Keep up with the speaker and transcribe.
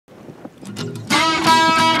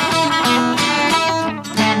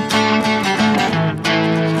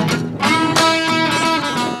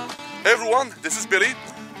Billy.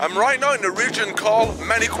 I'm right now in a region called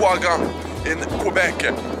Manicouagan in Quebec.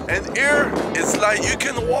 And here it's like you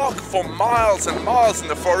can walk for miles and miles in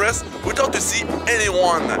the forest without to see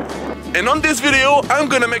anyone. And on this video, I'm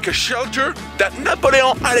gonna make a shelter that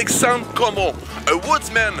Napoléon-Alexandre-Comeau, a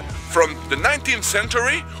woodsman from the 19th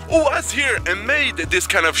century, who was here and made this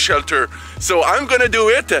kind of shelter. So I'm gonna do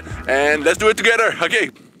it, and let's do it together, okay?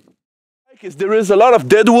 There is a lot of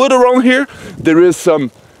dead wood around here. There is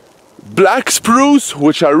some black spruce,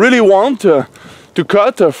 which I really want to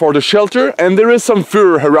cut for the shelter, and there is some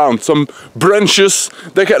fir around, some branches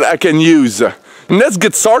that I can use. And let's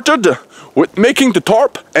get started with making the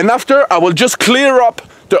tarp, and after I will just clear up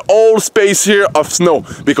the whole space here of snow,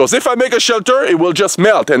 because if I make a shelter it will just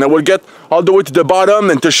melt and I will get all the way to the bottom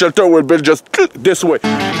and the shelter will be just this way.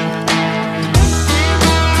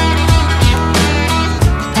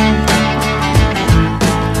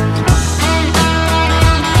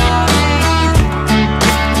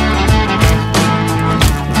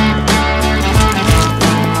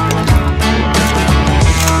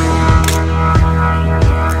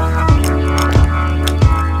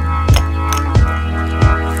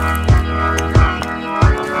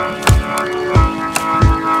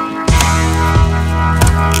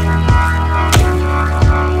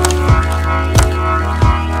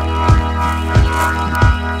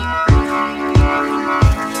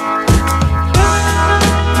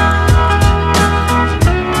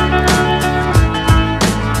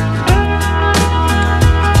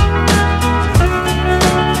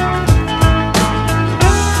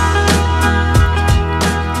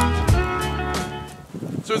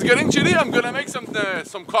 So it's getting chilly. I'm gonna make some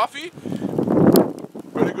coffee.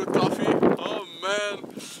 Very good coffee. Oh man,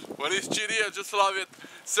 when it's chilly I just love it.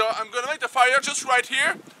 So I'm gonna make the fire just right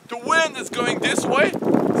here. The wind is going this way,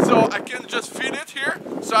 so I can just feel it here.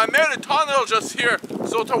 So I made a tunnel just here,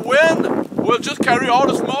 so the wind will just carry all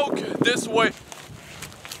the smoke this way.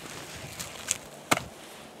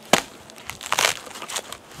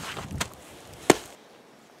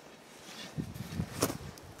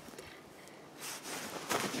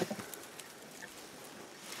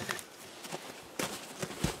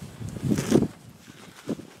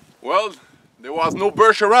 Well, there was no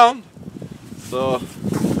birch around, so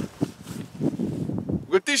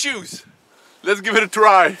good tissues. Let's give it a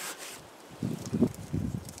try.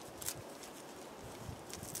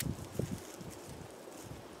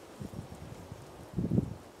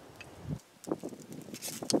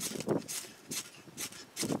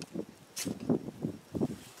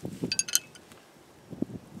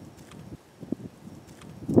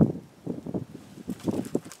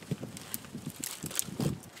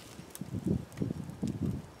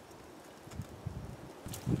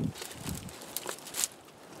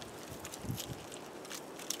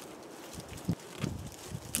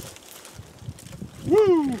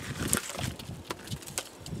 Woo!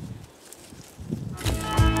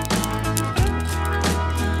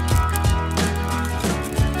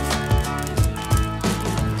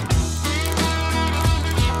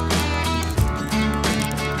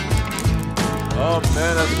 Oh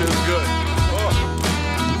man, that feels good. Oh.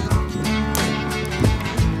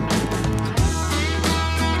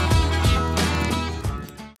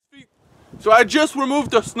 So I just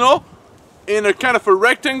removed the snow in a kind of a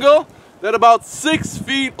rectangle that about 6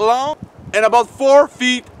 feet long and about 4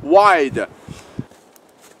 feet wide.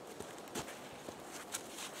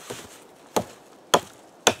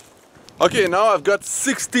 Okay, now I've got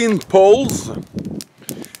 16 poles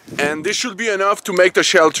and this should be enough to make the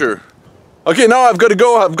shelter. Okay, now I've got to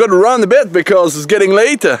go, I've got to run a bit because it's getting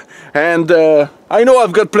late and I know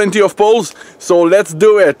I've got plenty of poles, so let's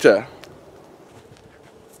do it.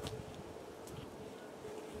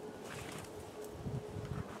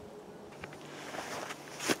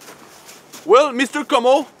 Well, Mr.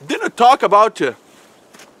 Comeau didn't talk about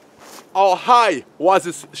how high was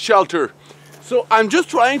his shelter. So I'm just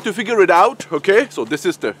trying to figure it out, okay? So this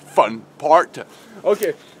is the fun part.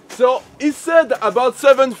 Okay, so he said about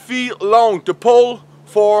 7 feet long, the pole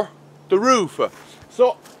for the roof.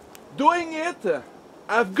 So doing it,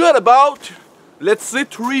 I've got about, let's say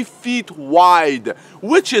 3 feet wide,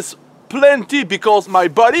 which is plenty because my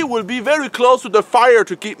body will be very close to the fire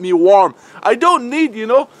to keep me warm. I don't need, you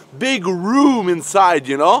know, big room inside,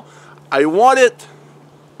 you know. I want it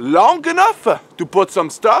long enough to put some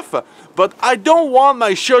stuff, but I don't want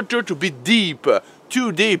my shelter to be deep,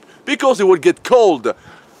 too deep, because it would get cold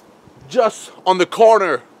just on the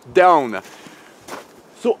corner down.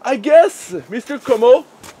 So I guess Mr. Comeau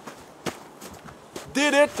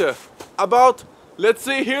did it about, let's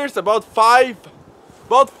say here's about 5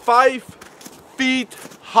 feet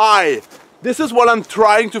high. This is what I'm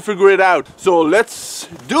trying to figure it out. So let's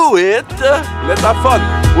do it. Let's have fun.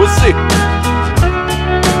 We'll see.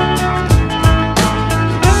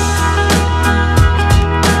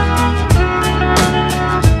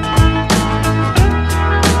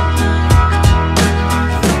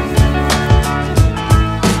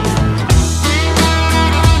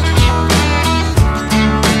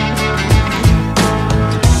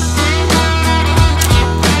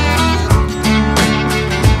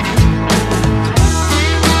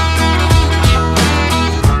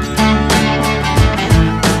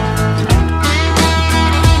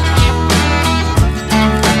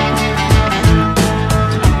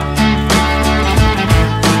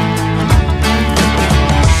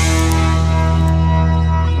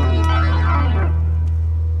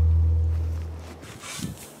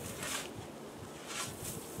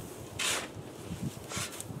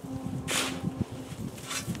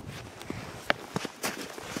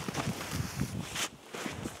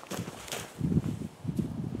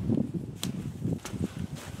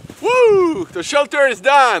 Woo! The shelter is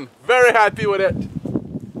done. Very happy with it.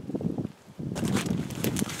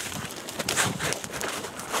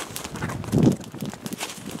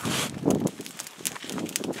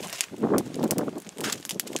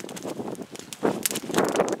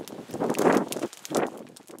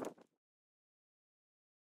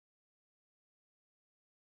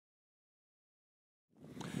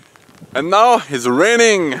 And now it's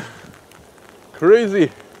raining.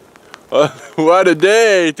 Crazy. What a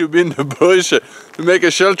day to be in the bush to make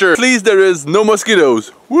a shelter. At least there is no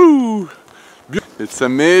mosquitoes. Woo! It's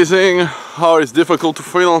amazing how it's difficult to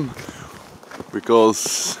film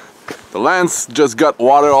because the lands just got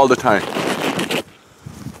water all the time.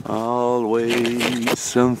 Always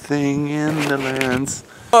something in the lands.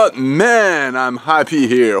 But man, I'm happy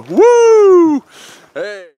here. Woo!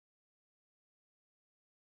 Hey!